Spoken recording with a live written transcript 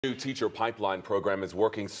New teacher pipeline program is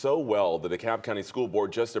working so well that the DeKalb County School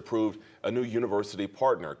Board just approved a new university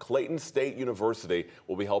partner. Clayton State University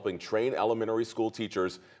will be helping train elementary school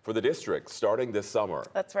teachers for the district starting this summer.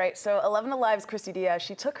 That's right. So 11 Alive's Christy Diaz,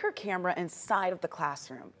 she took her camera inside of the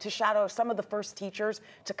classroom to shadow some of the first teachers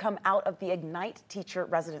to come out of the Ignite Teacher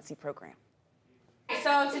Residency program.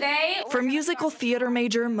 So today, for musical theater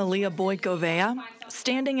major Malia Boyd-Govea,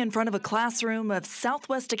 standing in front of a classroom of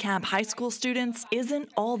Southwest DeKalb High School students isn't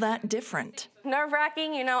all that different.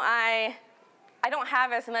 Nerve-wracking, you know, I don't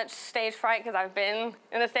have as much stage fright because I've been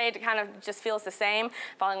in the stage. It kind of just feels the same.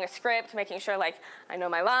 Following a script, making sure like I know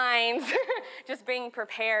my lines, just being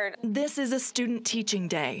prepared. This is a student teaching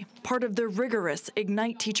day, part of the rigorous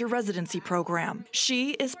Ignite Teacher Residency program.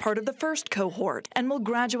 She is part of the first cohort and will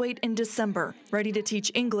graduate in December, ready to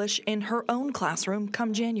teach English in her own classroom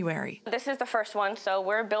come January. This is the first one, so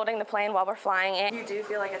we're building the plane while we're flying it. You do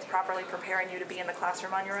feel like it's properly preparing you to be in the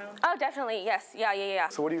classroom on your own? Oh, definitely, yes. Yeah.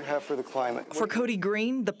 So what do you have for the climate? For Cody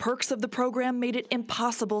Green, the perks of the program made it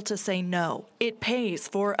impossible to say no. It pays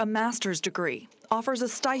for a master's degree, offers a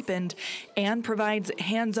stipend, and provides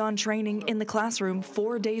hands-on training in the classroom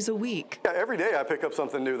 4 days a week. Yeah, every day I pick up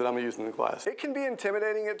something new that I'm using in the class. It can be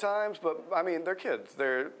intimidating at times, but I mean, they're kids.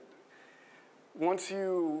 Once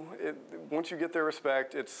you get their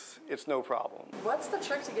respect, it's no problem. What's the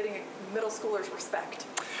trick to getting middle schoolers' respect?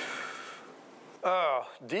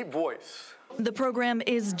 Deep voice. The program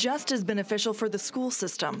is just as beneficial for the school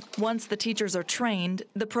system. Once the teachers are trained,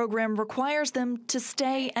 the program requires them to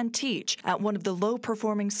stay and teach at one of the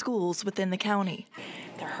low-performing schools within the county.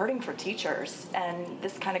 They're hurting for teachers, and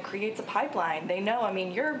this kind of creates a pipeline. They know, I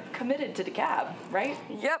mean, you're committed to DeKalb, right?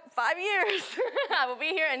 Yep, 5 years. I will be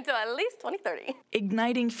here until at least 2030.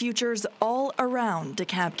 Igniting futures all around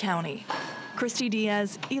DeKalb County. Christy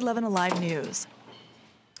Diaz, 11 Alive News.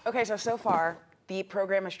 Okay, so far, the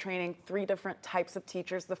program is training 3 different types of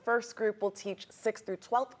teachers. The first group will teach 6th through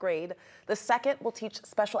 12th grade. The second will teach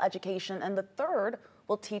special education, and the third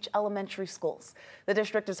will teach elementary schools. The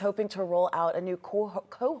district is hoping to roll out a new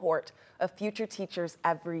cohort of future teachers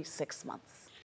every 6 months.